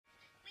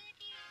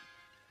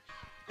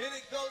And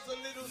it goes a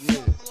little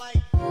something like.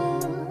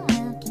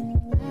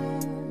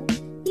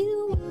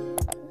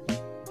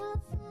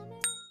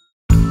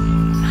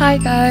 Hi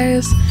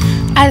guys,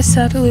 I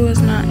sadly was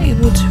not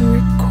able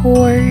to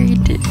record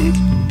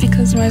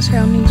because my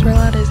surroundings were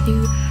loud, as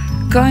you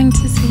going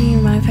to see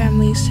my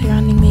family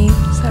surrounding me.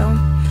 So,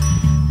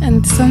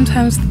 and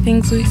sometimes the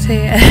things we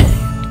say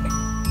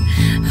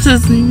this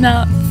is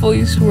not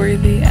voice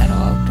worthy at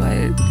all,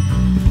 but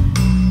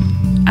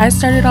I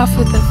started off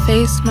with a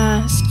face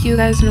mask. You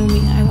guys know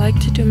me, I like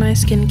to do my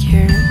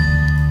skincare.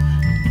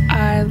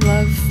 I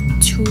love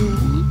to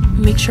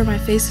make sure my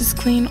face is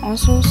clean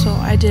also, so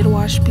I did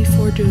wash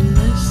before doing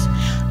this.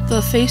 The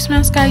face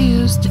mask I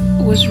used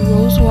was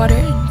rose water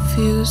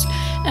infused,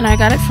 and I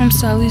got it from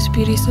Sally's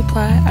Beauty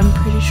Supply. I'm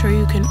pretty sure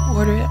you can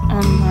order it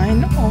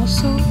online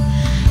also,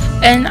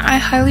 and I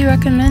highly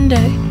recommend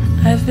it.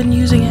 I've been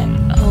using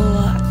it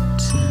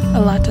a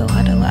lot,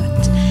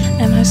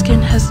 and my skin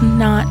has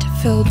not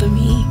failed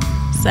me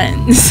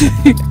since.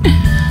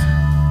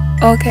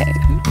 Okay,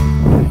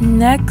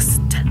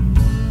 next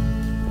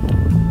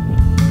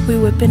we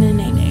whip in a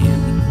nay-nay.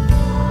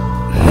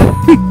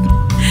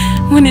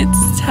 When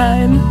it's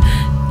time,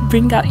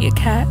 bring out your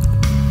cat.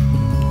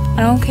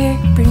 I don't care,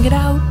 bring it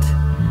out.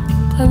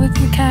 Play with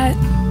your cat.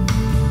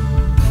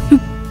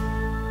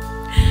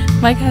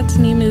 My cat's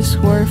name is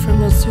Swore, for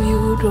most of you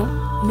who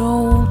don't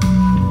know.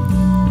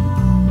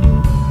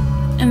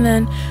 And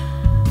then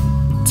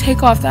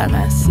take off that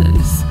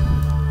messes.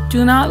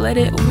 Do not let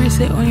it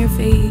oversit on your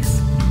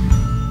face.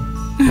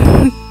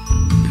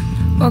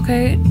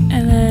 Okay,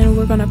 and then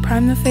we're gonna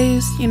prime the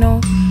face, you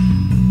know,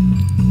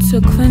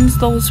 to cleanse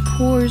those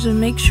pores and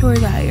make sure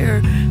that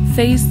your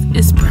face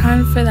is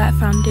primed for that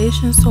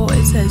foundation, so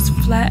it's as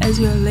flat as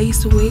your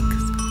lace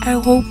wigs. I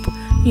hope,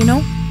 you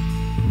know,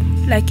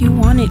 like you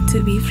want it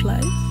to be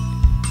flat.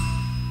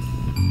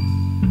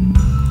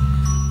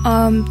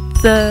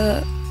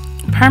 The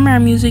primer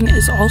I'm using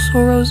is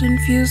also rose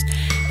infused,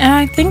 and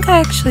I think I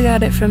actually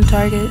got it from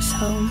Target,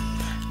 so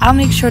I'll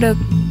make sure to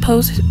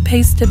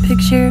paste a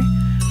picture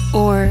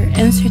or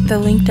insert the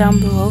link down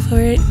below for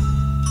it.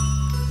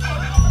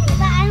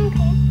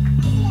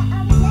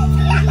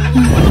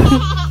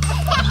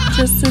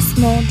 Just a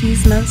small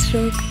Disney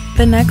joke.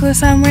 The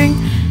necklace I'm wearing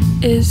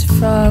is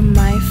from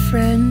my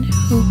friend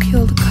who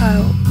killed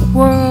Kyle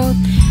World.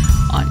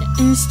 On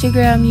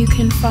Instagram you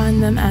can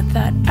find them at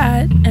that @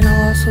 and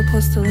I'll also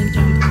post the link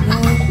down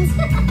below.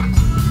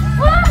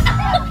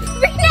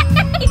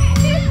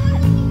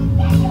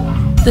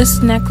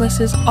 This necklace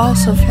is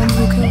also from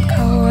Who Killed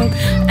Kyle World,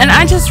 and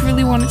I just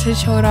really wanted to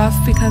show it off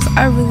because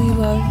I really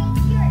love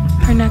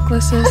her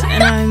necklaces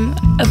and I'm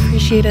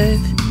appreciative.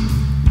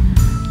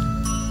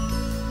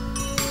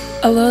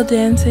 A little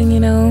dancing, you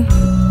know.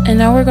 And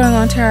now we're going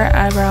on to our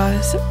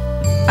eyebrows.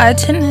 I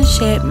tend to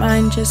shape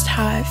mine just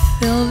how I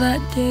feel that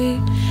day,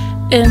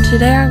 and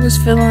today I was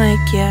feeling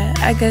like, yeah,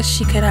 I guess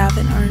she could have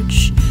an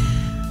arch.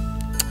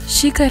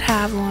 She could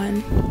have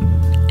one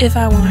if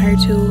I want her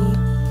to.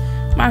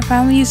 My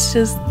family is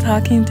just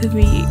talking to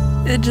me.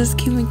 It just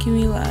keep making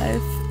me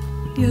laugh.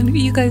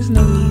 You guys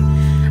know me.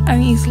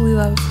 I'm easily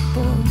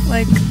laughable.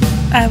 Like,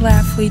 I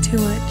laugh way too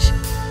much.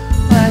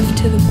 Laugh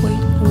to the point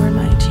where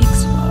my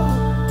cheeks fall.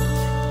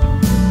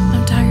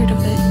 I'm tired of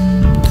it.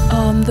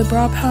 The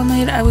brow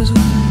pomade I was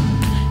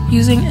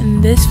using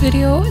in this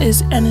video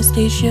is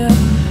Anastasia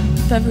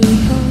Beverly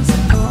Hills.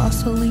 I will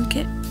also link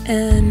it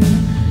in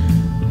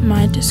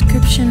my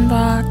description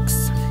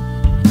box.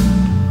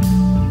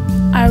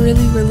 I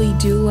really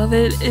do love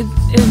it. It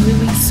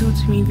really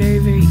suits me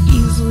very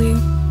easily,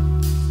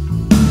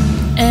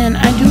 and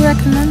I do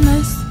recommend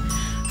this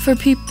for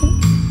people.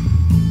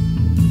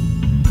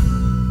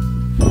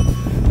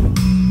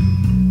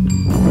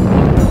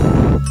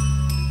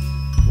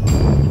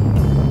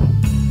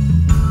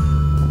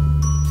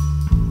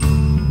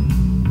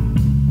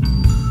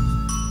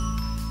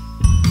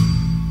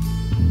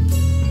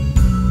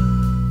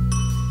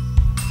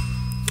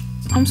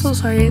 I'm so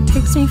sorry, it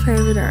takes me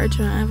forever to arch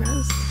my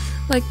eyebrows.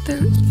 Like,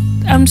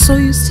 I'm so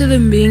used to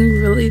them being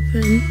really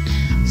thin,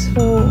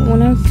 so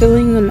when I'm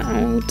filling them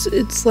out,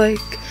 it's like,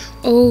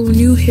 oh,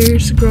 new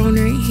hair's grown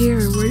right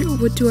here.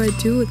 What do I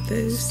do with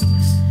this?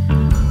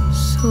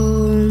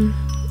 So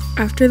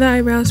after the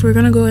eyebrows, we're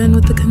gonna go in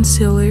with the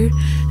concealer,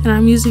 and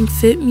I'm using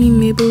Fit Me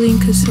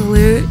Maybelline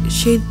Concealer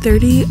shade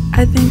 30,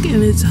 I think,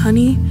 and it's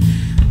honey.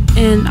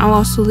 And I'll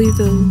also leave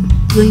the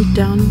link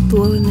down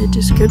below in the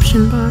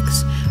description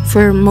box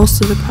for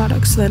most of the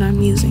products that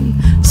I'm using,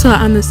 so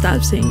I'm gonna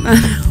stop saying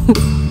that.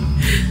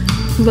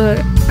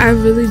 But I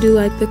really do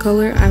like the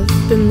color. I've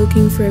been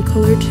looking for a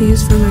color to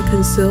use for my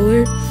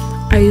concealer.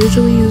 I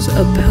usually use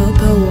a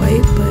pale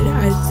white, but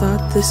I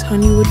thought this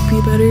honey would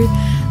be better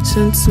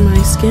since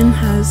my skin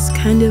has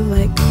kind of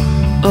like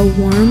a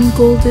warm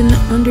golden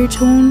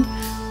undertone.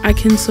 I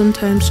can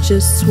sometimes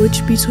just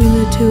switch between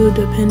the two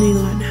depending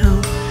on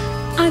how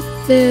I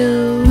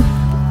feel.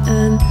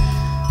 And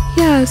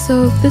yeah,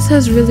 so this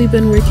has really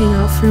been working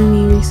out for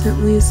me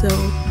recently, so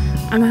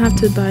I'm gonna have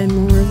to buy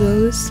more of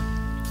those.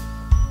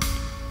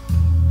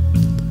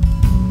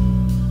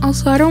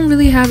 also, I don't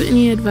really have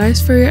any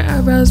advice for your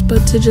eyebrows,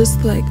 but to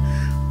just like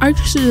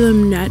arch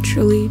them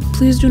naturally.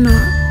 Please do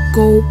not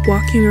go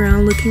walking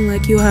around looking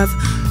like you have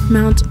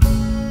Mount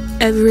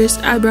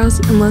Everest eyebrows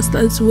unless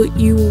that's what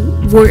you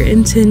were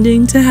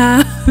intending to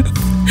have.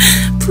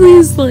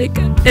 Please, like,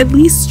 at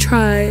least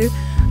try.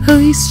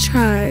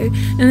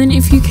 And then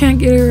if you can't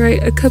get it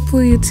right, a couple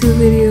of YouTube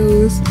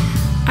videos.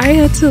 I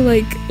had to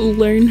like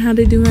learn how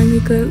to do my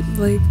makeup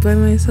like by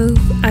myself.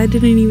 I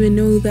didn't even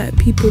know that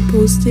people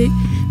posted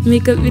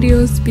makeup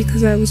videos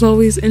because I was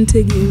always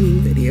into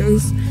gaming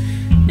videos.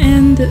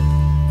 And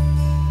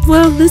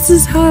well, this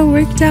is how it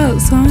worked out,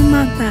 so I'm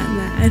not that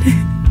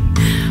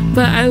mad.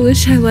 But I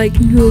wish I like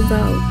knew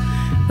about,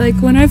 like,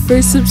 when I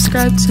first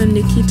subscribed to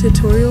Nikki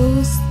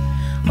Tutorials.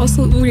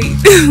 Also, wait,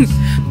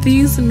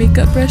 these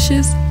makeup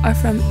brushes are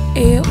from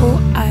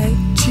AOI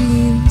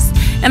Dreams,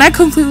 and I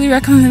completely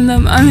recommend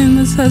them. I'm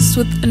obsessed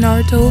with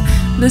Naruto.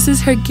 This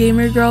is her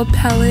Gamer Girl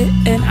palette,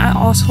 and I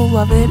also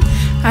love it.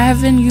 I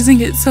have been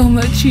using it so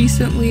much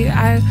recently.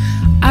 I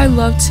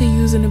love to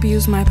use and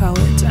abuse my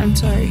palettes. I'm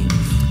sorry.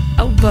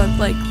 Oh, but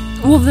like,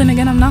 well, then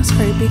again, I'm not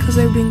sorry because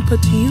they're being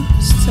put to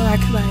use, so I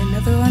could buy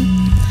another one.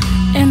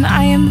 And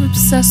I am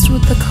obsessed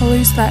with the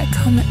colors that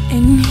come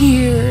in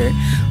here.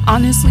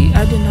 Honestly,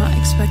 I did not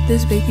expect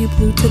this baby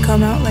blue to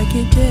come out like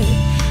it did.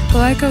 But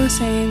like I was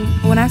saying,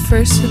 when I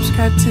first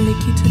subscribed to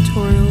Nikki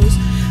Tutorials,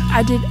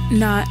 I did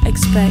not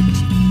expect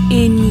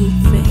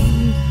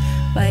anything.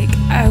 Like,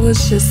 I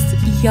was just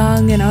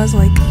young and I was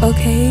like,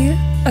 okay,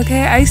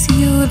 I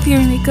see you with your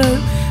makeup.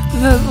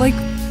 Like,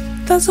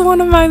 that's one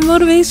of my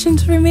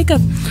motivations for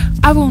makeup.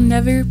 I will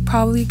never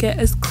probably get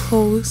as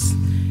close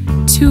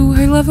to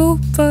her level,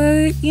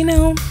 but you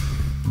know,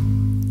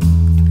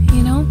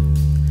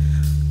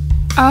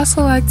 I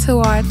also like to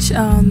watch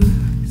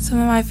some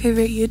of my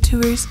favorite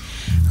YouTubers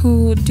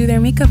who do their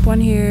makeup on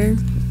here.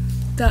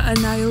 The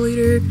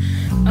Annihilator,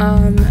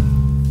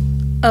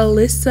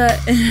 Alyssa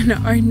and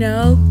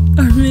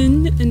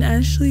Armin and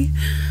Ashley.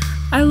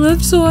 I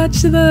love to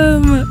watch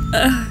them.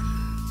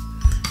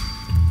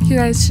 You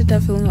guys should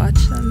definitely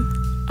watch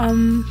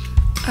them.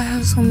 I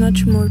have so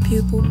much more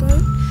people,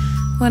 but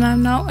when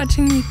I'm not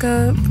watching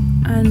makeup,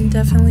 I'm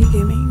definitely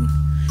gaming.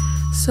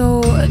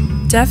 So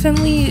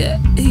definitely,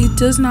 it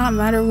does not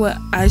matter what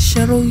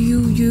eyeshadow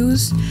you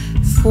use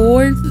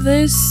for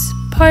this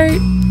part.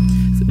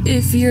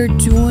 If you're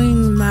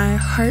doing my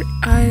heart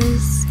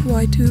eyes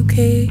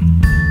Y2K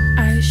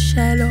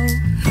eyeshadow,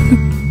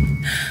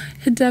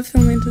 it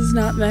definitely does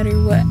not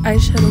matter what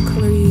eyeshadow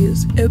color you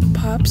use. It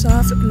pops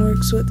off and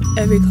works with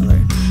every color.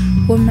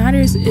 What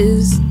matters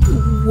is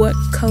what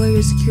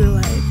colors you're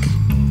like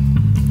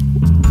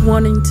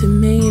wanting to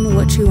main,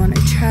 what you want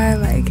to try.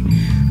 Like,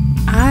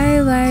 I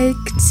like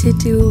to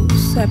do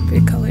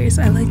separate colors.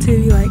 I like to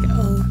be like,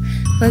 oh,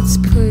 let's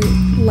put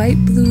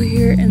light blue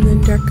here and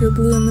then darker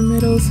blue in the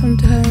middle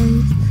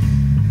sometimes.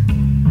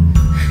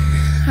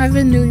 I've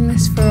been doing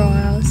this for a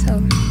while, so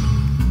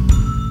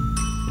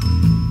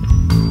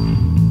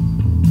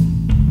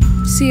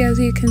see, as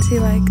you can see,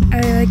 like,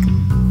 I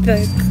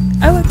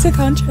like to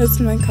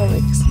contrast my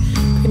colors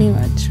pretty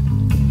much.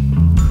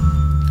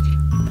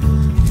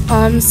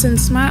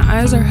 Since my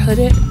eyes are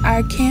hooded,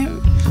 I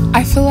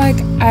feel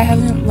like I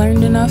haven't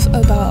learned enough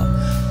about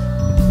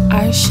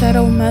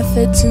eyeshadow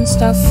methods and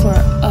stuff for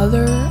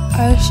other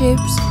eye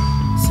shapes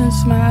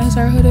since my eyes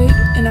are hooded,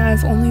 and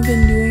I've only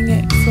been doing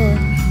it for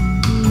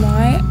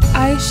my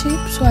eye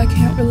shape, so I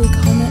can't really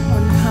comment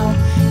on how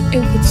it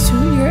would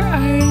suit your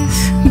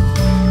eyes.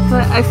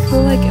 But I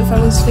feel like if I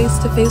was face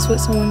to face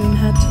with someone and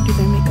had to do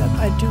their makeup,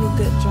 I'd do a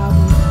good job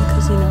on it,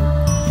 because you know,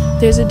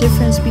 there's a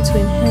difference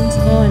between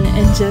hands-on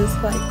and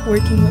just like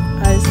working with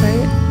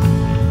eyesight.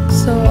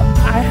 So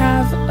I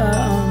have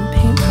a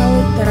paint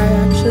palette that I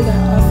actually got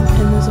off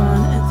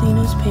Amazon,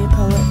 Athena's paint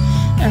palette,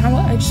 and I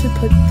will actually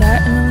put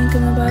that in the link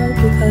in the bio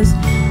because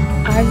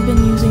I've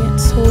been using it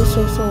so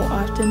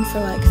often for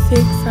like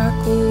fake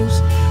freckles,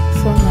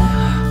 for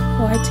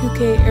my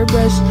Y2K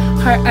airbrush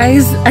heart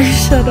eyes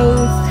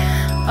eyeshadows.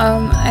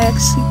 I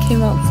actually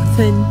came up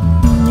with a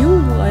new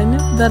one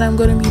that I'm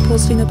going to be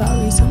posting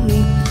about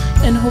recently,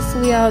 and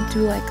hopefully I'll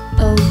do like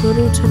a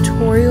little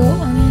tutorial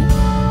on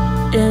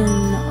it in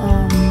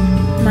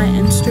my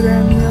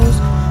Instagram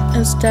reels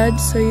instead,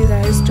 so you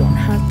guys don't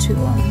have to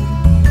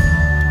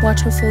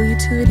watch a full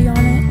YouTube video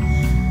on it,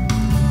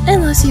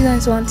 unless you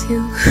guys want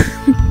to.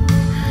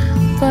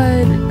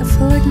 But I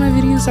feel like my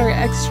videos are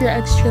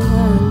extra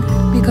long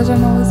because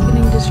I'm always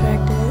getting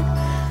distracted,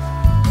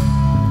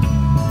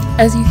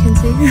 as you can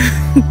see.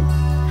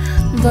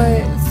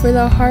 But for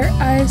the heart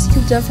eyes,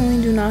 you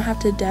definitely do not have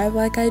to dab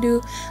like I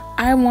do.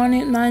 I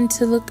wanted mine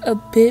to look a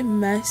bit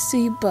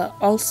messy but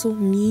also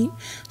neat,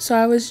 so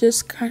I was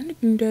just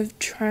kind of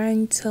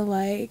trying to,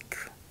 like,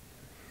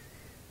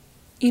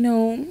 you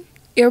know,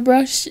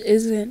 airbrush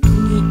isn't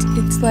neat,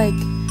 it's like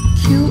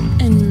cute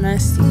and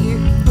messy.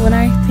 When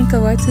I think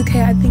of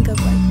Y2K, I think of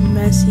like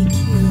messy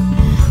cute.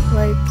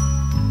 Like,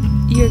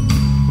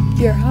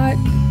 you're hot,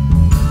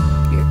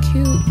 you're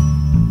cute,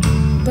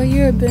 but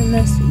you're a bit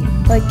messy.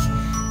 Like,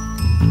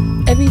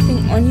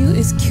 everything on you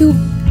is cute,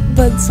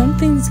 but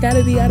something's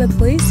gotta be out of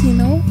place, you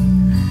know?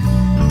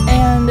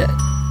 And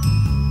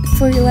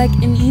for like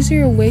an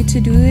easier way to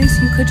do this,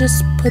 you could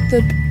just put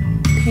the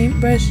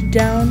paintbrush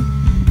down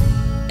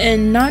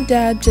and not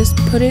dab, just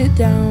put it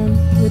down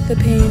with the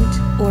paint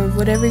or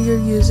whatever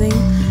you're using,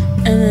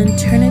 and then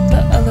turn it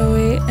the other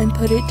way and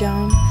put it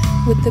down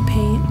with the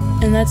paint.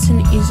 And that's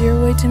an easier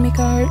way to make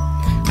a heart.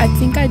 I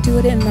think I do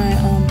it in my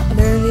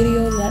other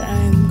video that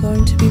I'm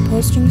going to be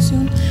posting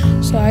soon,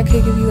 so I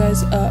could give you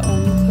guys a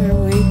clear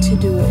way to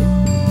do it.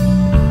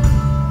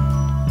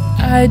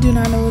 I do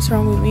not know what's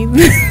wrong with me.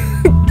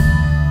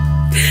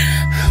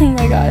 Oh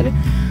my god.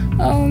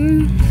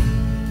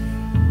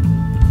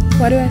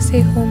 Why do I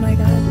say oh my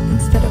god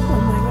instead of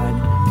oh my god?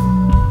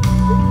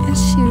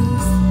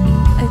 Issues.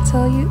 I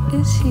tell you,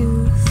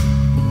 issues.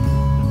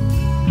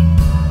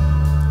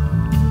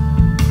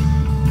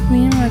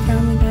 Me and my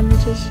family kind of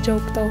just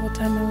joked the whole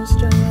time I was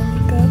doing my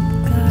makeup.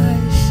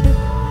 Gosh.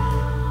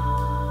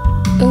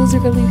 It was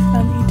really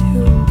funny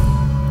too.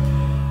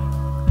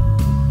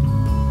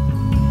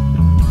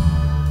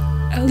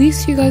 At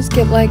least you guys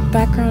get like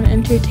background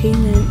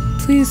entertainment.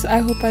 Please, I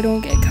hope I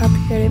don't get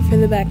copyrighted for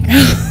the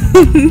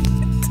background.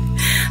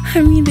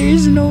 I mean,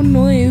 there's no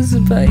noise,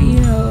 but you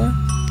know.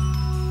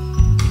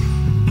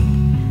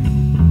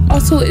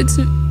 Also,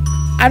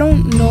 I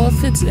don't know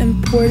if it's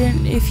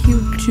important if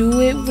you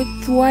do it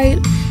with white.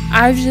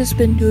 I've just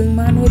been doing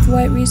mine with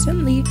white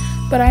recently,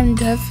 but I'm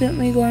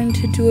definitely going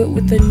to do it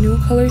with a new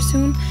color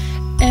soon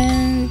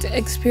and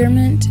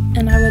experiment,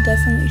 and I will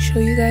definitely show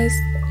you guys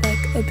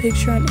like a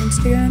picture on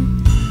Instagram,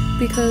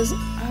 because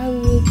I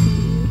will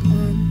be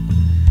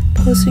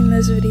posting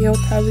this video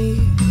probably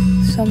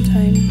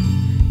sometime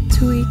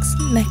 2 weeks,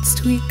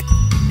 next week,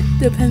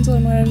 depends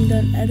on when I'm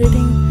done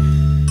editing.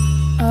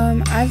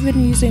 I've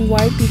been using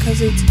white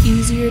because it's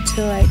easier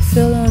to like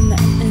fill on the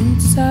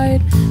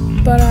inside,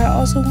 but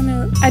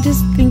I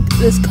just think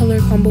this color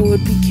combo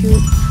would be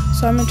cute,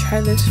 so I'm gonna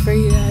try this for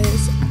you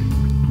guys.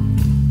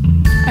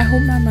 I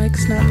hope my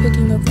mic's not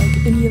picking up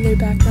like any other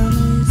background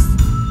noise.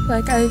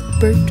 Like I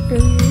burped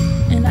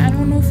earlier and I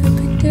don't know if it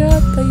picked it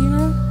up, but you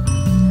know,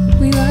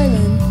 we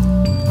vibing.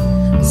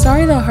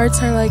 Sorry the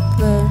hearts are like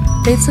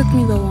they took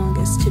me the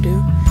longest to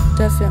do.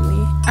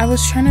 Definitely. I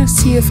was trying to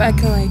see if I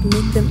could like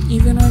make them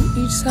even on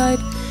each side,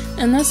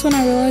 and that's when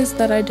I realized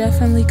that I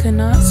definitely could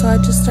not, so I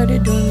just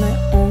started doing my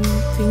own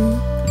thing,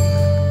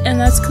 and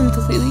that's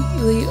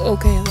completely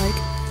okay. Like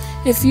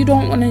if you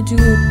don't want to do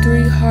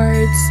 3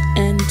 hearts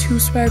and 2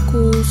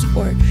 sparkles,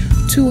 or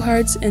 2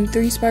 hearts and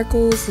 3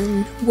 sparkles,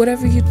 and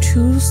whatever you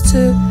choose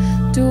to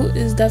do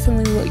is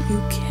definitely what you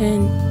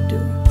can do.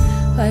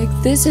 Like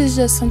this is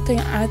just something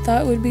I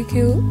thought would be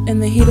cute in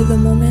the heat of the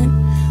moment.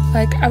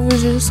 Like I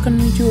was just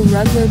gonna do a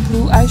regular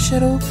blue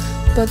eyeshadow,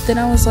 but then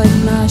I was like,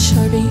 nah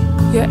shorty,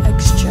 you're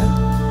extra.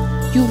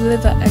 You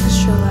live an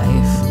extra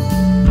life.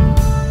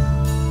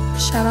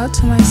 Shout out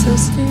to my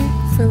sister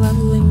for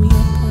leveling me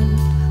up on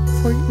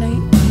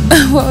Fortnite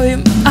while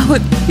I'm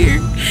out here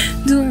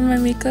doing my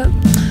makeup.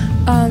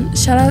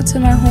 Shout out to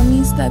my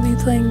homies that be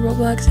playing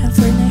Roblox and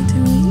Fortnite to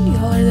me.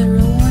 Y'all are the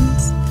real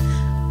ones.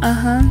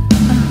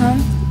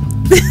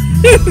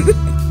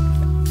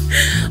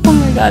 Oh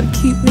my god,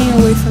 keep me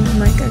away from the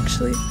mic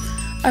actually.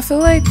 I feel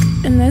like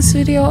in this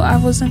video I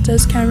wasn't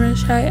as camera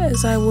shy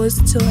as I was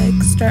to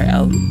like start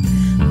out,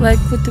 like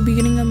with the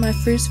beginning of my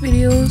first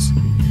videos.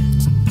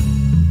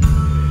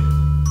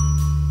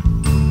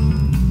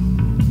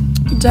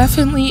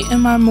 Definitely in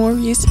my more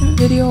recent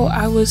video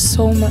I was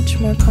so much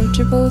more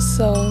comfortable,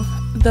 so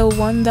the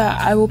one that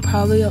I will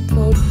probably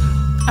upload,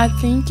 I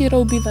think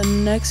it'll be the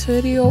next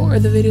video or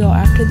the video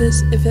after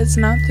this. If it's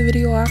not the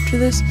video after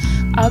this,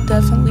 I'll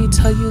definitely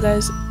tell you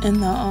guys in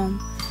the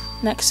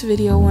next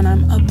video when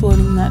I'm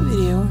uploading that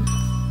video.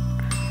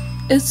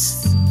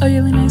 It's a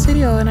really nice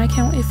video and I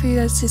can't wait for you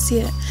guys to see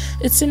it.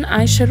 It's an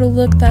eyeshadow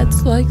look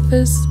that's like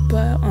this,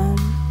 but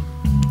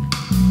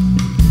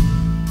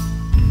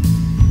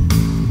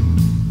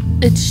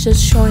it's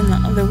just showing the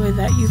other way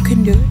that you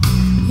can do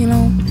it, you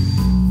know,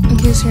 in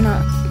case you're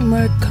not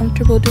more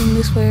comfortable doing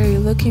this way or you're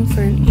looking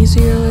for an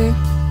easier way.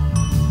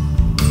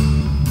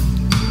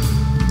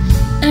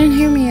 And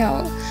hear me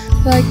out,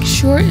 like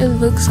sure it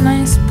looks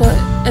nice, but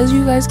as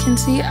you guys can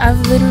see I've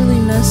literally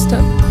messed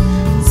up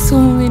so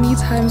many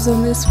times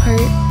on this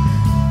part,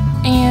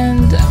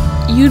 and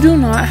you do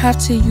not have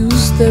to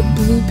use the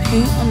blue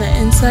paint on the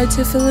inside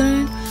to fill it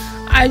in.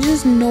 I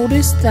just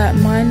noticed that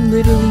mine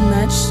literally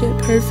matched it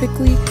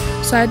perfectly,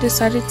 so I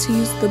decided to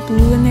use the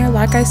blue in there.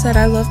 Like I said,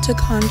 I love to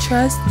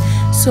contrast,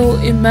 so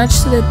it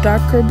matched the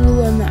darker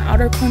blue on the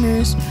outer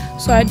corners,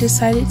 so I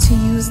decided to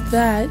use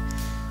that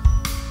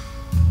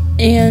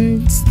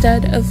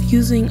instead of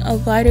using a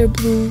lighter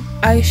blue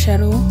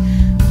eyeshadow,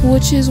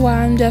 which is why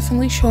I'm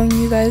definitely showing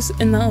you guys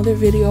in the other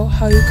video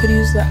how you could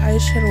use the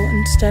eyeshadow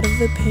instead of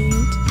the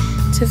paint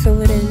to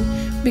fill it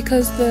in,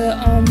 because the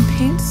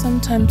paint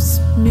sometimes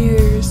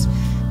smears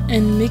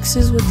and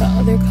mixes with the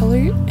other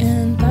color,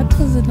 and that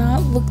does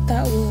not look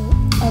that well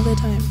all the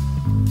time.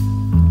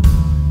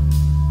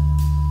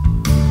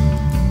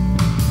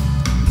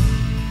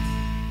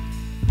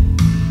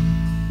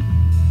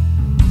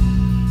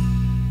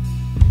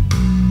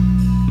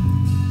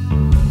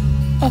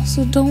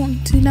 also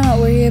do not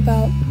worry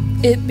about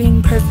it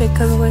being perfect,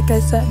 because like I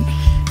said,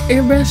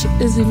 airbrush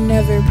is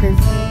never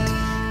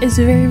perfect. It's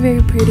very,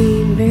 very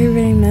pretty, very,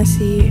 very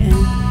messy, and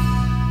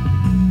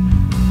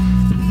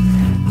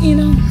you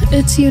know,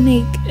 it's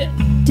unique.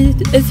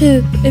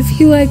 If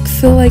you like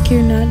feel like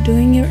you're not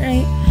doing it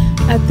right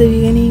at the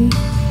beginning,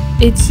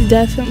 it's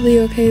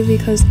definitely okay,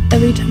 because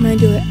every time I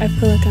do it, I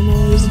feel like I'm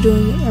always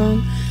doing it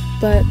wrong,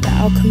 but the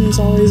outcome is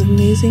always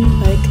amazing.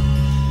 Like,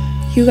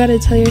 you gotta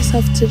tell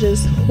yourself to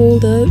just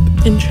hold up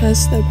and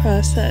trust the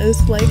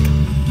process. Like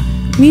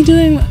me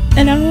doing,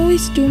 and I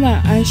always do my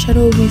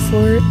eyeshadow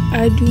before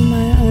I do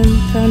my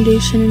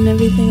foundation and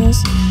everything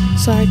else,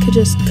 so I could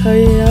just cover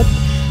it up.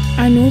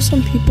 I know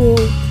some people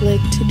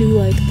like to do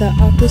like the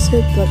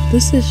opposite, but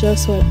this is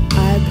just what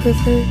I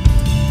prefer,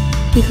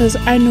 because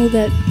I know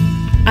that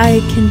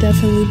I can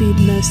definitely be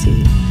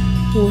messy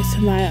with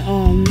my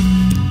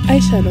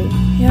eyeshadow.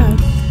 Yeah.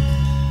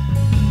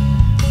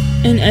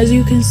 And as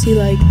you can see,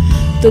 like,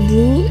 the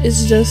blue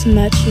is just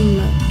matching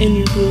in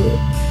your blue.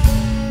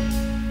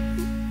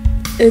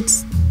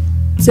 It's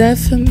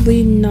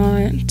definitely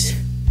not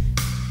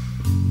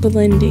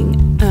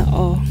blending at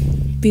all,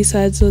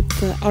 besides with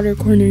the outer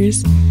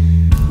corners,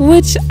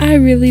 which I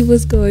really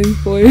was going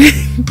for.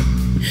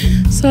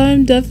 So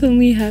I'm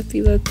definitely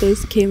happy that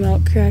this came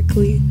out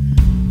correctly.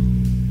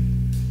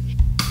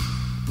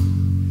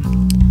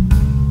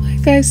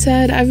 Like I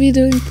said, I be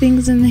doing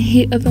things in the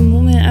heat of the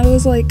moment. I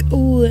was like,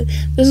 oh,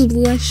 this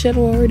blue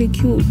eyeshadow already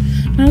cute,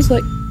 and I was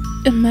like,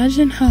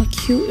 imagine how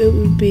cute it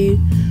would be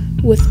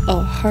with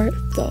a heart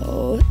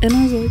though. And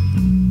I was like,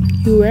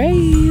 you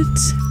right,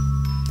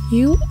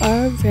 you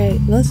are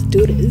right, let's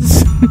do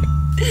this.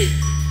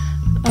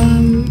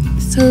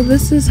 So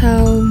this is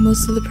how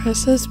most of the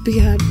process be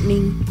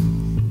happening.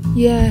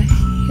 Yeah,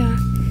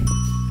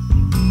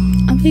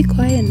 I'll be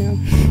quiet now.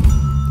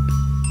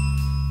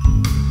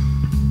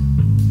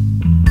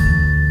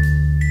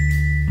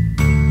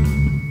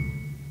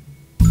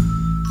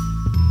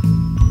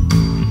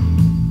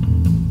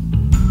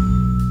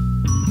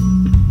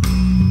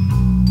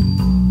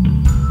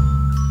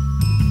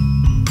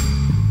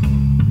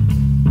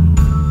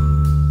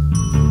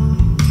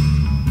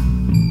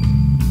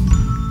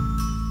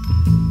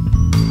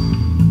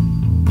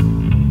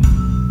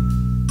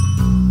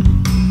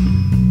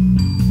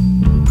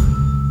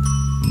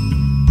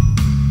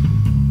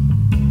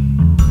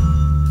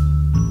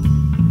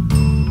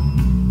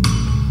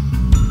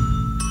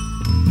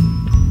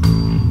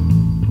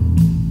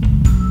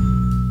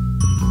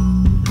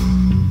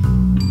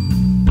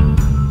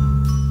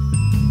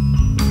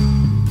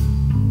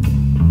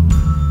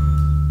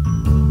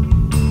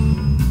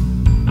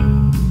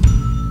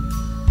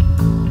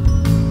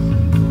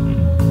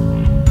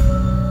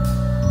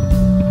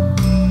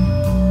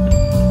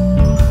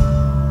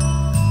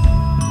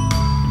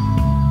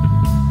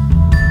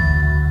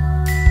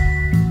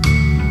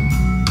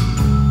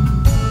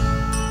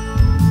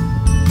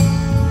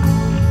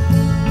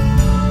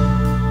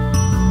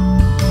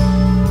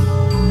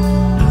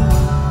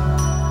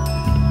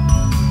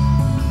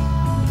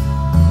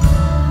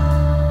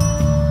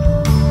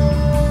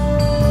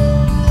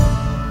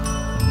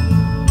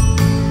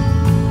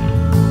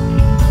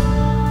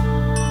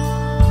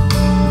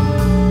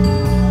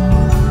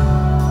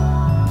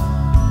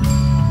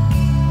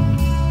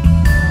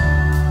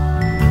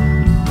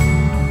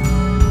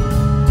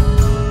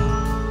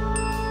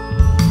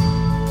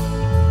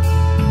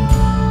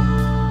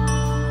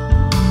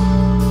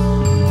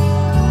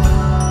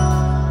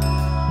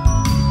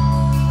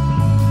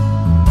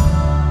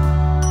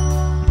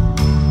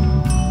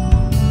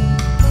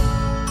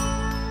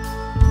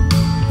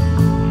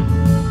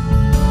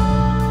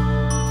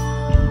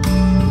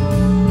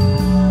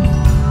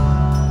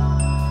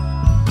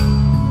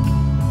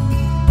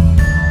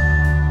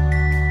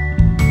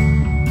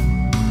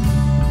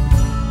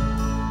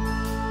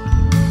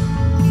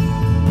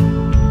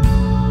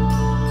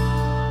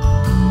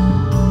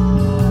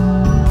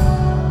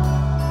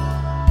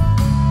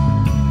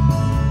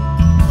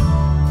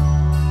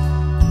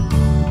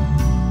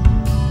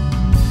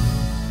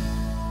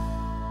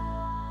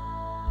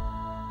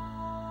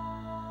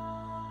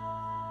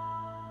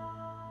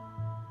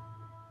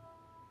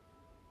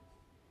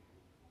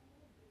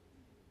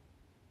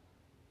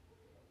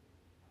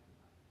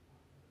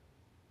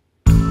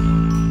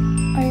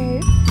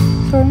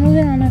 So we're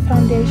moving on to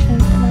foundation,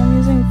 and I'm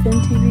using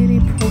Fenty Beauty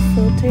Pro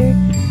Filter,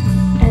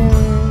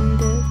 and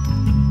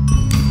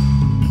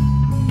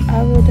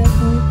I will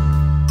definitely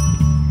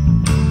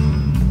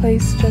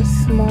place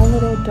just small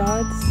little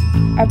dots.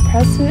 I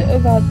press it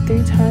about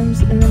 3 times,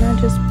 and then I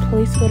just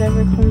place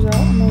whatever comes out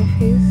on my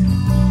face.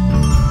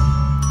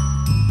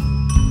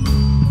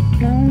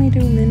 And I only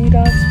do mini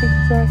dots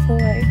because I feel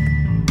like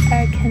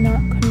I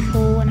cannot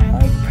control when I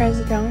like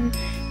press down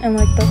and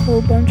like the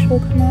whole bunch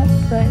will come up,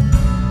 but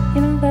you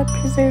know, that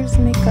preserves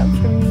makeup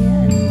for me,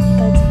 and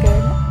that's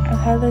good. I've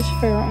had this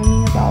for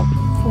only about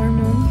 4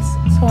 months,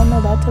 so I'm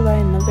about to buy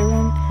another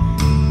one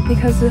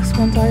because this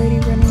one's already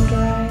running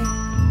dry.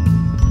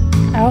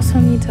 I also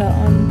need to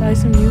buy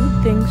some new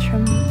things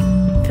from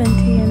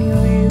Fenty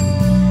anyways.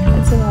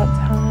 It's about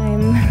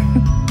time.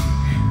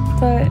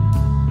 But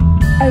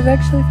I've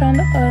actually found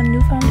a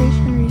new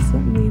foundation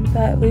recently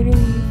that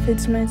literally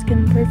fits my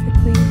skin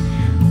perfectly.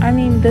 I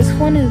mean, this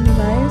one is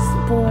nice,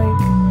 but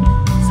like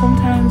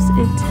sometimes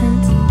it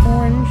tints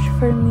orange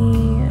for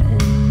me,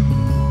 and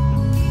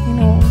you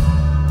know,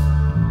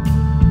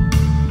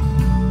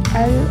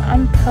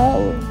 I'm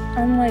pale.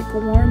 I'm like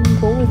warm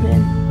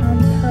golden. I'm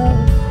pale.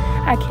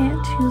 I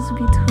can't choose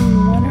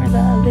between one or the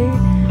other,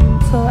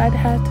 so I'd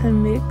have to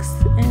mix,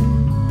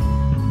 and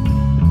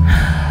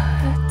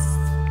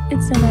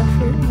it's an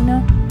effort, you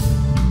know.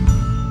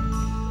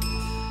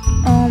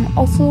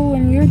 Also,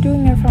 when you're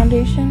doing your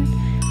foundation,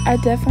 I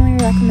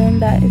definitely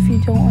recommend that if you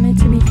don't want it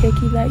to be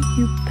cakey, that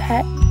you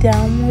pat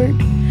downward,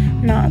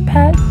 not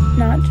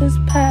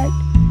just pat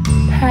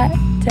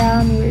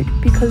downward,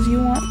 because you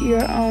want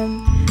your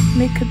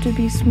makeup to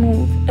be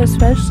smooth,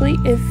 especially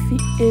if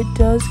it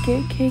does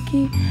get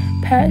cakey.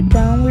 Pat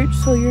downward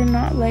so you're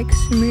not like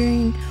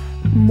smearing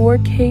more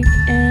cake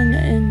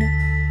in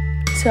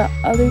to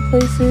other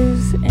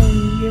places,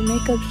 and your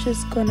makeup's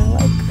just gonna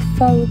like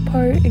fall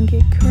apart and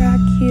get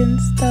cracky and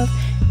stuff,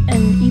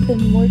 and even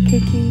more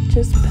cakey.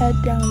 Just pat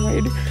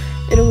downward.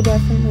 It'll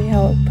definitely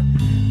help.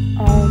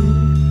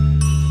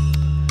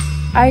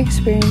 I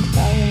experienced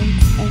that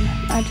once,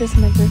 and I just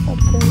never felt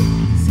the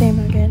same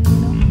again, you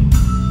know.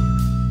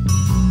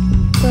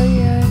 But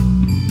yeah,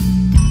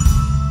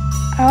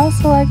 I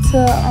also like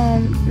to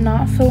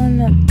not fill in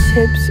the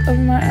tips of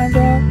my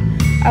eyebrow.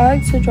 I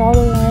like to draw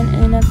the line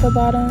in at the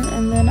bottom,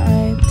 and then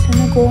I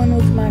tend to go in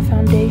with my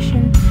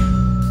foundation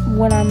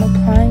when I'm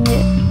applying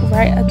it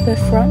right at the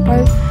front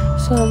part,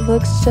 so it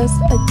looks just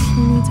a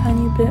teeny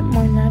tiny bit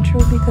more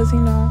natural, because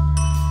you know,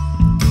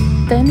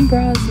 thin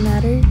brows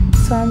matter.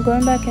 So I'm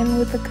going back in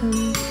with the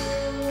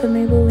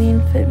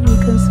Maybelline Fit Me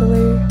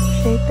Concealer,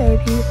 shade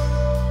 30,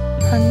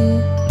 honey.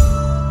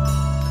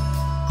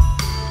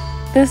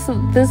 This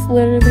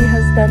literally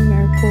has done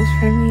miracles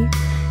for me,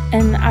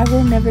 and I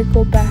will never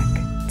go back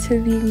to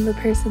being the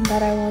person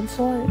that I once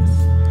was.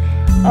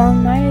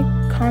 My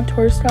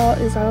contour style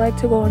is I like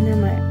to go under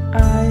my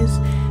eyes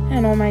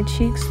and on my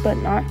cheeks, but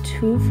not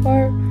too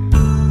far,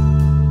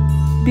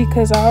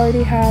 because I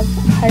already have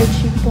high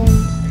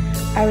cheekbones.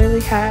 I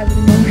really have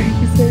no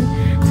reason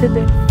to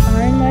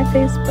define my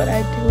face, but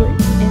I do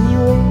it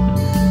anyway.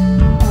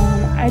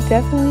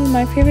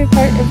 My favorite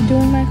part of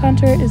doing my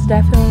contour is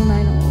definitely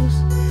my nose.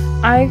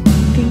 I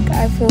think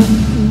I feel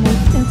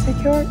most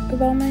insecure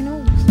about my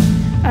nose.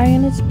 I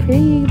mean, it's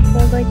pretty,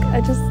 but like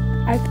I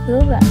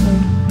feel that way.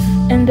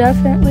 And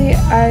definitely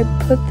I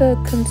put the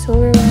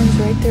concealer lines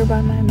right there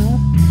by my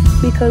mouth,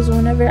 because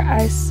whenever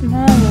I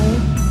smile,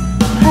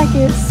 I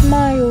get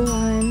smile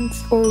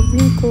lines or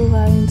wrinkle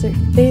lines or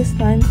face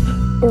lines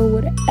or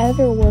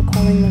whatever we're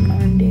calling them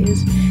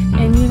nowadays.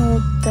 And you know,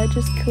 that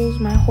just kills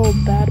my whole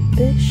bad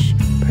bitch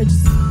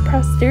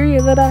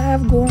posterior that I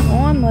have going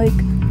on. Like,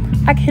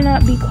 I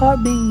cannot be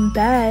caught being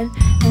bad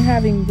and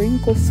having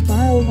wrinkle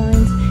smile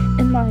lines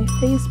in my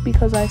face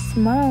because I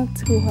smile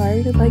too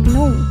hard. Like,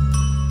 no.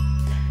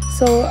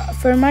 So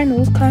for my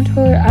nose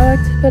contour, I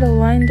like to put a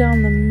line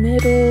down the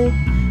middle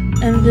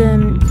and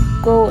then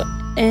go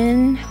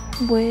in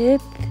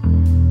with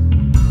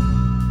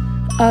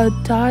a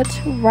dot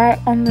right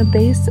on the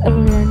base of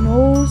your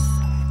nose.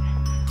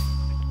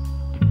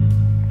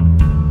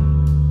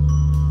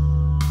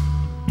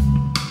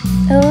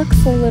 It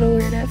looks a little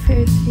weird at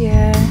first,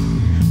 yeah,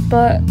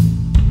 but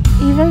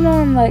even though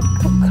I'm like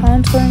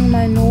contouring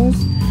my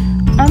nose,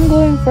 I'm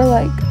going for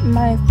like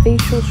my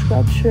facial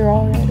structure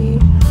already.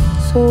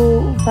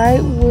 So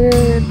right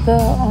where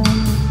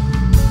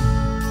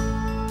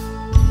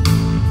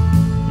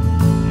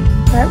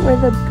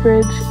the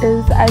bridge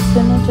is, I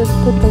tend to just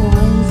put the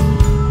lines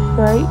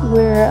right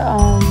where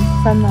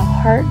from the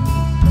heart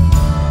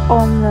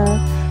on the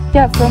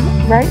from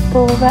right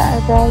below the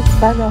eyebrows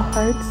by the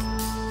hearts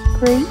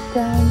straight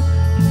down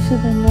to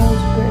the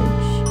nose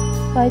bridge,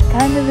 like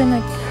kind of in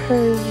a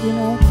curve, you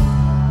know,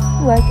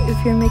 like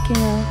if you're making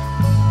a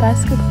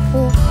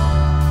basketball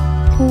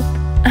hoop.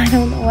 I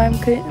don't know why I'm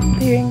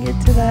comparing it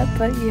to that,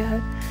 but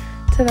yeah,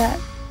 to that.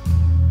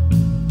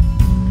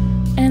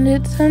 And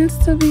it tends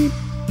to be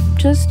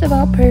just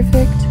about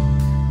perfect.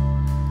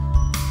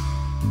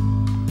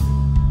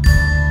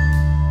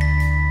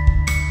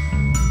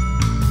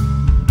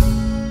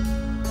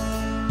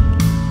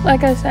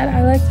 Like I said,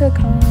 I like to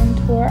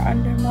contour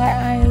under my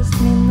eyes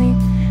mainly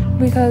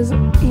because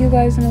you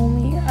guys know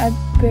me, I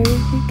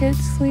barely get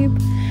sleep.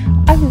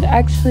 I've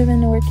actually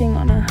been working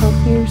on a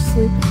healthier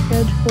sleep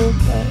schedule,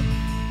 but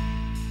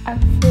I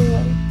feel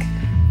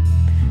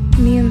like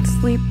me and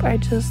sleep are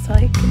just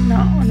like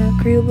not on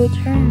agreeable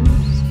terms.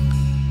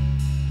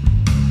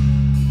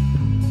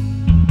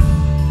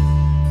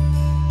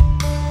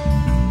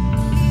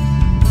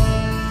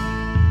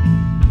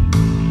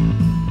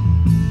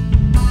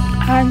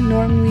 I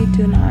normally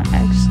do not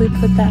actually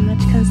put that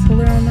much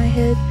concealer on my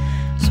head,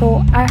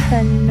 so I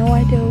had no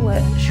idea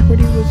what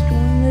Shorty was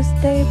doing this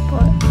day,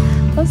 but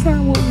that's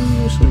not what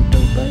we usually do.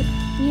 But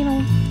you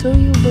know, do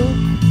you, boo?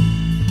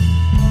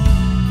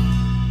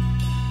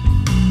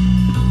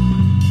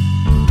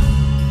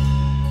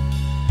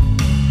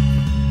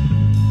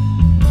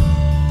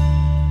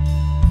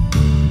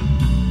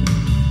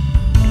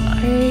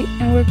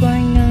 we're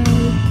going in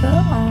with the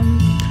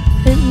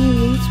Fit Me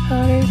Loose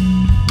powder.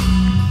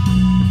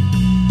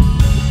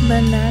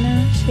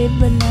 Banana, shade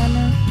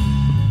Banana.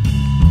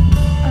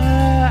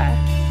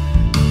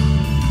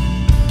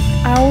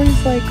 I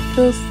always like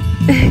feel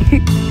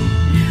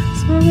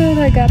some of it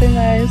I got in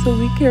my eyes, so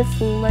be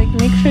careful. Like,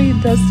 make sure you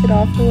dust it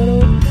off a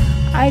little.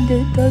 I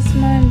did dust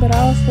mine, but I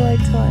also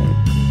like to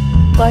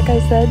like I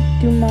said,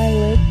 do my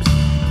lips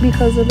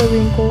because of the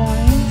wrinkle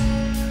lines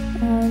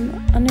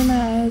under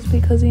my eyes,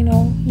 because you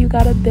know you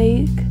gotta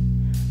bake.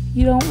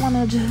 You don't want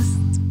to just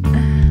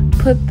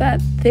put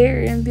that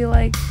there and be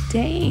like,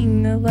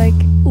 dang, like,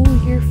 ooh,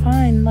 you're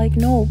fine. Like,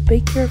 no,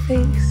 bake your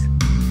face.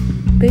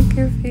 Bake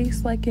your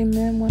face like a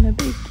man want to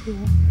bake you.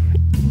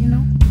 You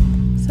know?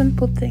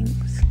 Simple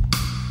things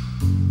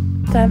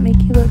that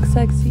make you look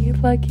sexy.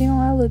 Like, you know,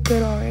 I look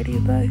good already,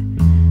 but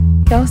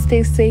y'all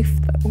stay safe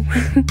though.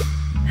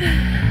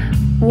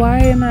 Why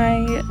am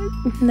I?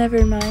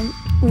 Never mind.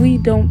 We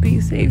don't be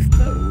safe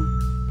though.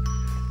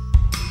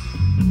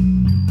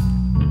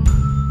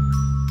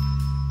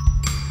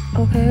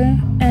 Okay,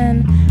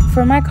 and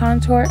for my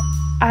contour,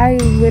 I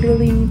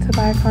literally need to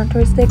buy a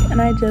contour stick,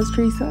 and I just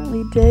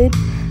recently did,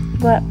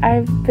 but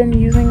I've been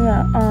using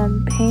the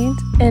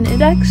paint, and it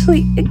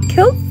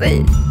kills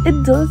it.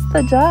 It does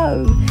the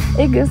job.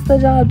 It gets the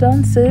job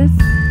done, sis.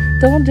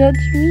 Don't judge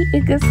me.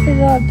 It gets the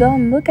job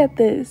done. Look at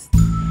this.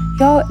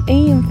 Y'all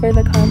aim for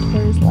the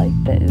contours like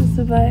this,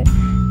 but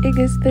it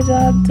gets the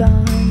job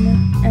done,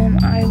 and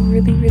I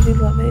really, really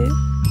love it.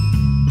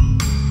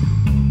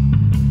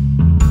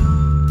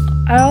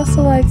 I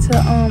also like to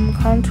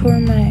contour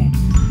my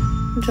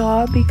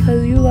jaw,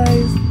 because you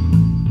guys,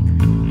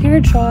 your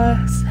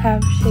jaws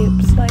have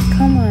shapes. Like,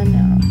 come on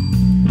now.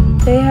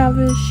 They have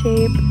a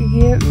shape.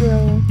 Get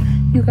real.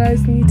 You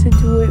guys need to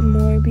do it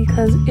more,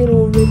 because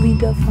it'll really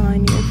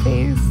define your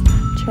face.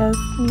 Trust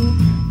me.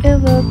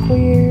 It look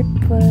weird,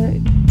 but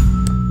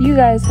you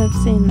guys have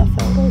seen the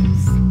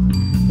photos.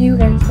 You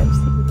guys have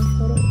seen the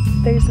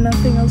photos. There's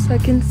nothing else I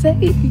can say.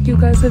 You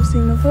guys have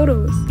seen the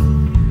photos.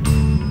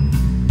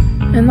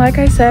 And like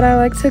I said, I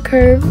like to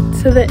curve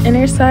to the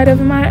inner side of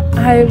my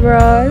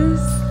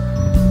eyebrows.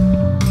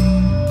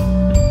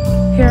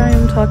 Here I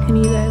am talking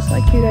to you guys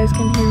like you guys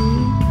can hear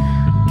me.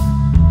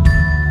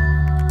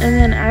 And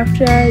then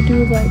after I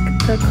do like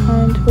the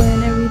contour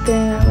and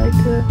everything, I like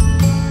to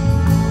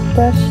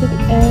brush it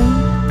in.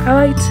 I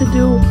like to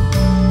do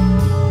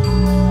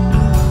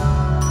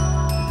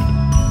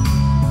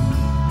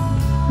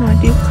my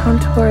deep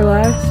contour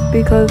last,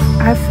 because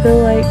I feel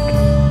like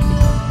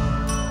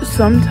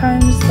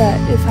sometimes that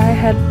if I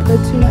had put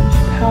too much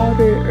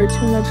powder or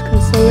too much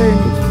concealer and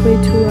it's way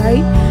too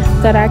light,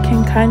 that I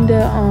can kind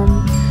of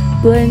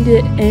blend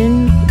it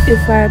in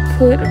if I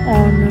put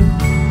on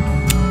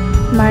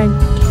my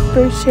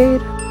deeper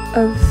shade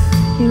of,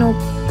 you know,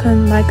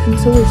 my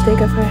concealer stick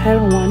if I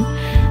had one.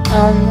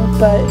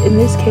 But in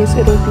this case,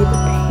 it'll be the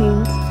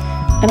paint,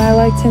 and I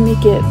like to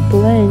make it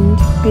blend,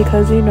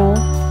 because, you know.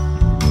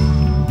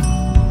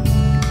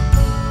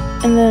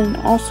 And then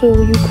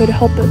also you could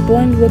help it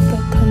blend with the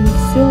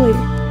concealer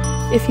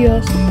if you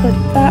also put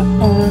that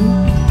on,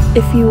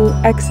 if you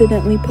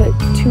accidentally put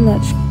too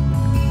much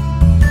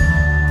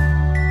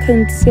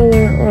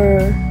concealer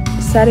or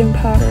setting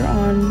powder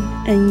on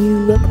and you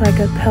look like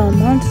a pale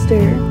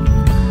monster.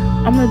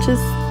 I'ma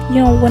just,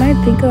 you know, when I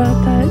think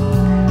about that,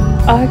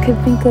 all I could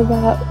think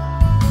about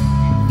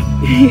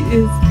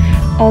is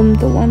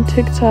the one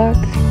TikTok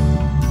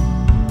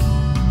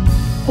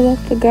about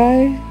the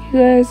guy. You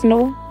guys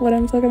know what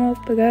I'm talking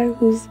about? The guy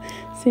who's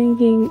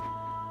singing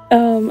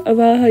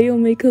about how your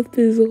makeup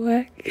is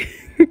whack.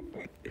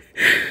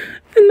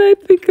 And I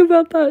think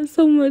about that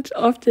so much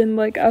often.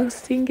 Like, I'll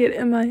sing it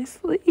in my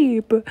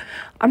sleep.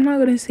 I'm not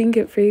gonna sing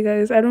it for you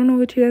guys. I don't know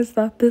what you guys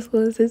thought this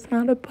was. It's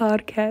not a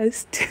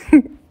podcast.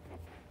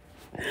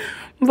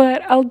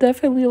 But I'll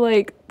definitely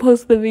like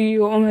post the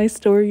video on my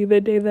story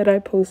the day that I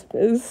post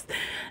this.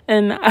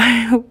 And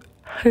I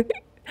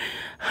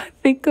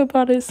think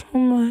about it so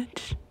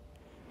much.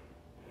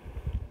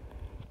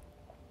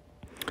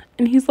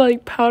 And he's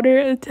like, powder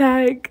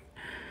attack.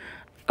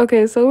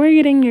 Okay, so we're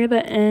getting near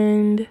the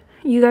end.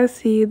 You guys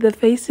see the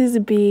face is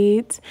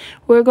beat.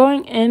 We're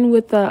going in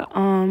with the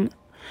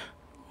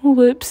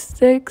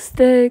lipstick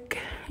stick,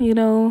 you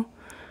know,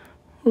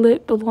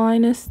 lip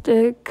liner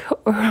stick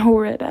or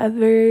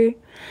whatever,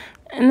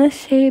 in the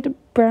shade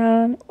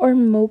brown or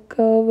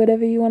mocha,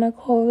 whatever you want to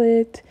call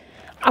it.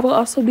 I will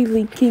also be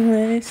linking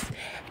this,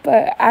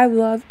 but I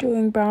love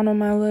doing brown on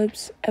my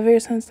lips ever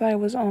since I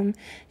was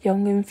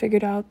young and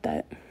figured out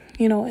that,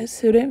 you know, it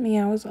suited me.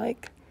 I was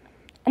like,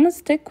 I'm gonna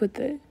stick with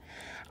it.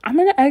 I'm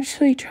gonna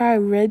actually try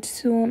red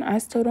soon. I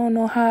still don't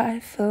know how I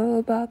feel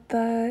about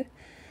that.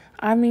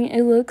 I mean,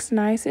 it looks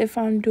nice if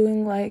I'm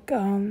doing like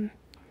an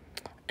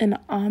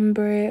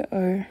ombre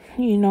or,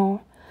 you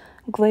know,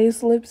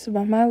 glazed lips,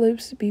 but my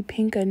lips be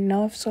pink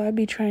enough, so I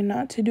be trying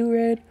not to do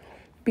red,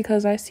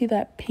 because I see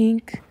that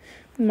pink,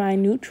 my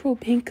neutral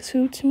pink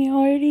suits me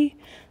already.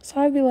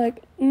 So I'd be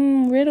like,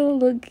 red will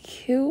look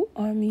cute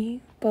on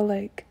me, but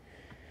like,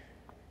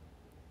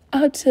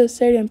 up to a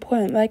certain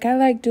point. Like, I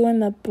like doing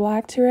the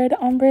black to red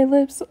ombre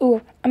lips.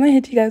 Ooh, I'm gonna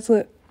hit you guys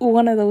with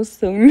one of those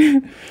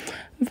soon.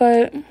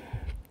 But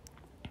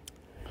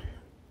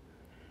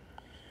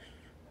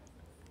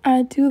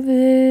I do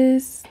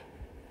this.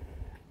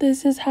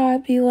 This is how I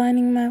be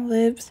lining my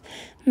lips,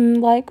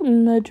 like,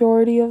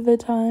 majority of the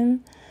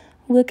time.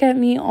 Look at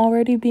me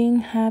already being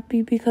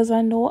happy because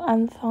I know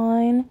I'm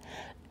fine.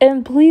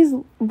 And please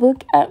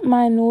look at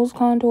my nose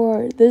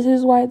contour. This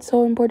is why it's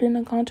so important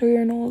to contour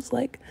your nose.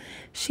 Like,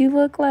 she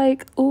look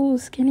like, ooh,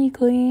 skinny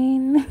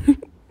queen.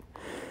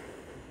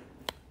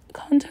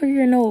 Contour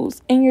your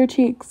nose and your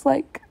cheeks.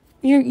 Like,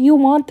 you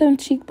want them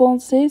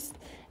cheekbones, sis.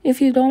 If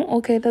you don't,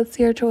 okay, that's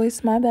your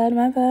choice. My bad,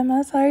 my bad,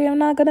 my sorry. I'm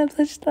not gonna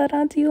push that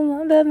onto you.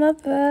 My bad, my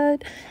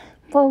bad.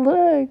 But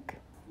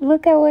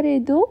look at what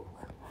it do.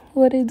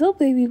 What it do,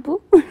 baby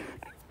boo.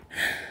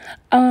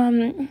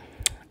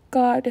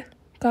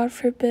 God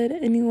forbid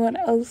anyone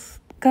else.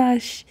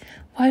 Gosh,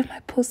 why am I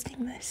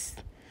posting this?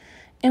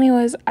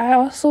 Anyways, I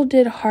also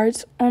did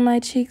hearts on my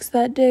cheeks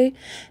that day.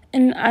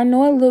 And I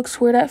know it looks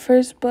weird at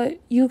first, but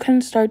you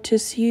can start to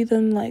see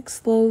them, like,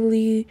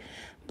 slowly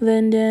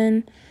blend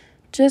in.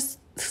 Just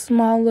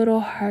small little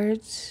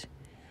hearts.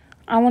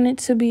 I want it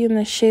to be in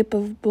the shape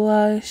of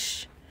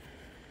blush.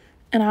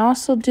 And I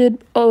also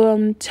did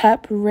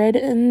tap red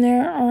in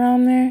there,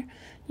 around there.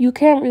 You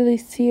can't really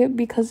see it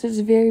because it's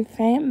very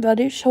faint, but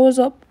it shows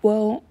up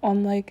well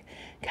on, like,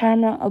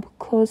 camera up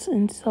close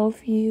in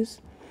selfies.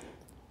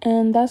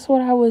 And that's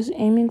what I was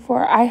aiming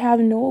for. I have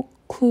no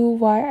clue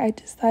why I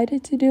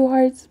decided to do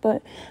hearts,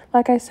 but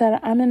like I said,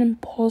 I'm an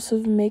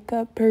impulsive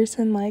makeup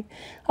person. Like,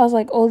 I was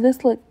like, oh,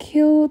 this look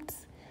cute.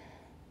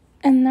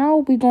 And now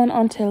we going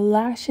on to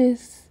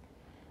lashes.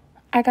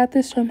 I got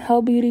this from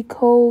Hell Beauty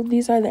Co.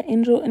 These are the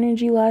Angel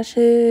Energy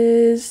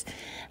lashes.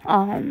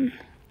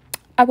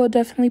 I will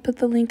definitely put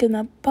the link in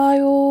the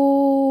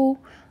bio.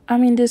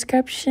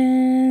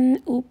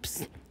 Description.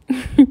 Oops.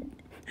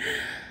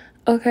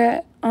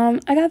 Okay. I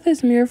got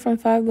this mirror from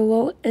Five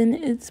Below, and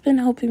it's been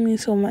helping me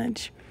so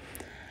much.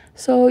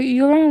 So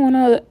you're going to want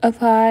to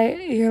apply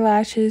your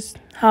lashes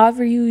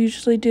however you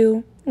usually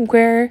do,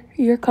 where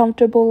you're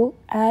comfortable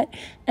at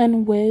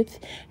and with.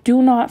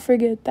 Do not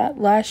forget that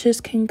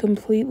lashes can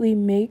completely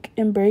make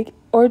and break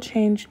or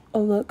change a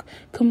look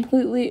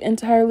completely,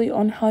 entirely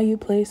on how you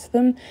place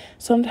them.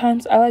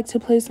 Sometimes I like to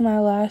place my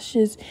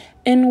lashes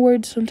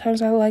inward.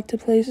 Sometimes I like to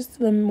place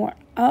them more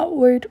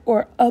outward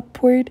or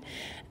upward.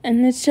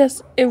 And it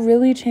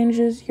really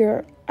changes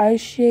your eye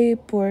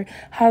shape or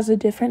has a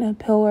different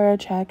appeal or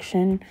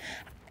attraction.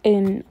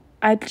 And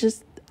I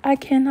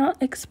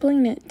cannot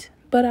explain it,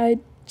 but I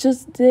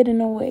just did in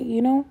a way,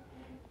 you know?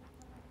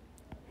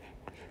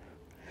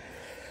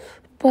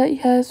 But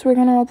yes, we're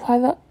gonna apply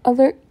the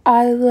other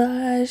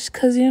eyelash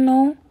because,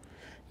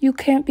 you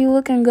can't be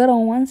looking good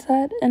on one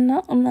side and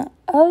not on the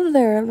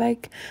other.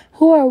 Like,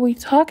 who are we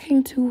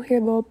talking to here?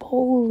 The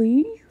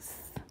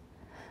police?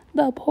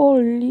 The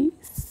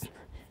police?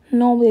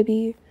 No,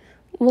 baby.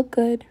 Look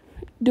good.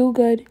 Do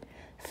good.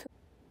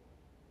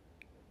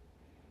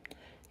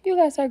 You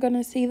guys are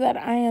gonna see that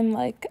I am,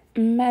 like,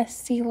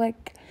 messy.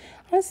 Like,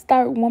 I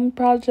start one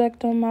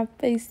project on my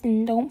face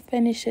and don't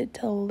finish it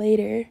till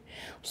later.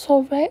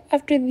 So right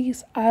after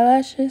these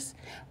eyelashes,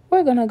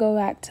 we're gonna go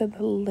back to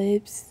the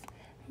lips.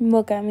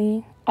 Look at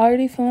me.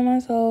 Already feeling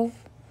myself.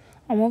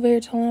 I'm over here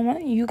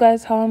telling you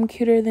guys how I'm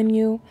cuter than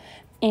you,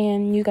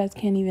 and you guys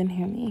can't even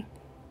hear me.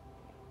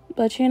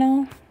 But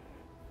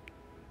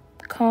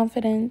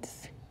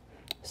confidence.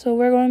 So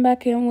we're going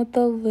back in with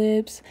the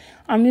lips.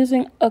 I'm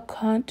using a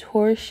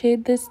contour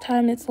shade this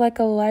time. It's like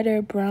a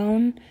lighter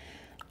brown.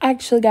 I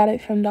actually got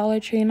it from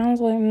Dollar Tree, and I was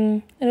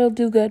like, it'll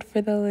do good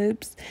for the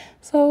lips.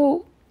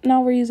 So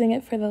now we're using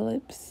it for the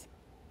lips.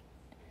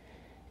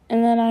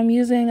 And then I'm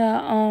using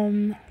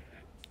a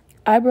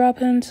eyebrow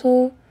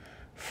pencil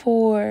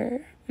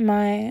for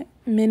my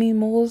mini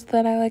moles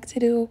that I like to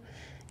do.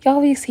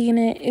 Y'all be seeing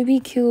it. It be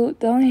cute.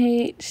 Don't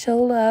hate. Show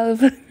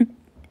love.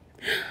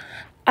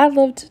 I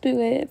love to do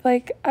it.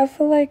 Like, I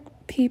feel like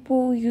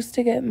people used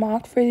to get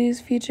mocked for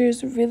these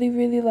features really,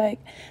 really, like,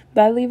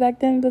 badly back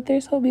then, but they're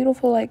so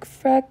beautiful. Like,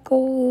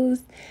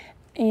 freckles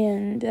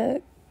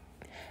and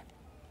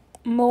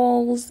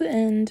moles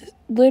and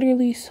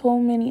literally so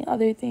many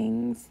other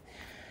things.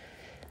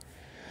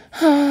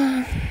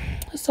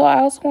 So I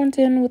also went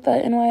in with the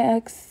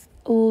NYX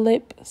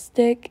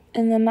lipstick,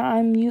 and then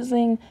I'm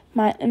using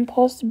my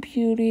Impulse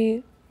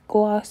Beauty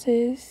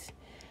glosses,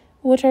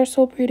 which are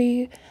so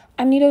pretty.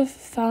 I need to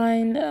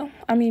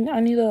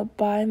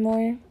buy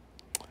more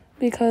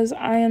because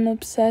I am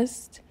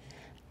obsessed.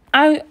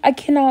 I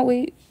cannot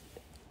wait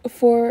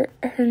for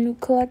her new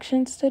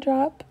collections to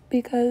drop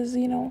because,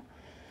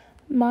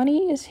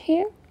 money is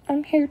here.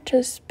 I'm here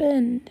to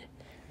spend.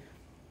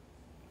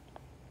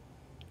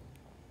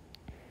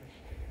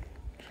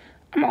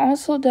 I'm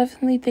also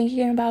definitely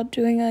thinking about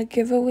doing a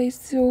giveaway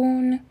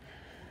soon.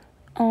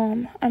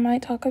 I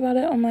might talk about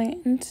it on my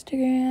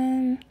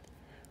Instagram,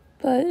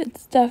 but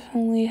it's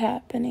definitely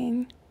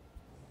happening.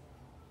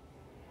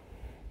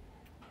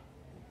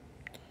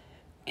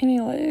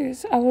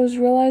 Anyways, I was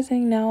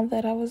realizing now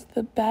that I was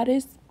the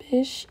baddest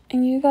bitch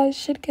and you guys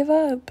should give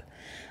up.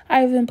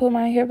 I even put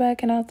my hair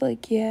back and I was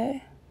like, yeah,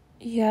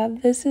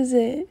 this is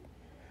it.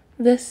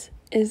 This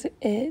is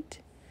it.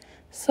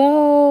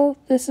 So,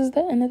 this is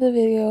the end of the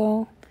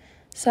video.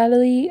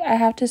 Sadly, I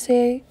have to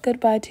say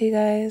goodbye to you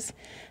guys.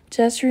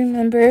 Just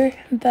remember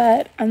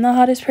that I'm the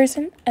hottest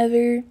person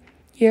ever.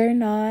 You're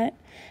not.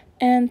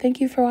 And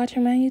thank you for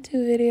watching my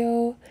YouTube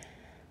video.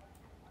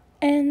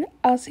 And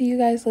I'll see you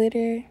guys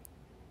later.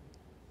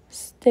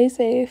 Stay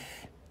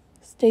safe.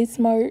 Stay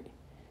smart.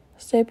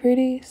 Stay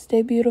pretty.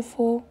 Stay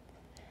beautiful.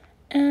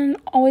 And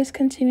always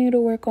continue to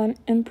work on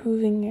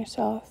improving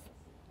yourself.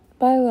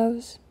 Bye,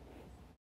 loves.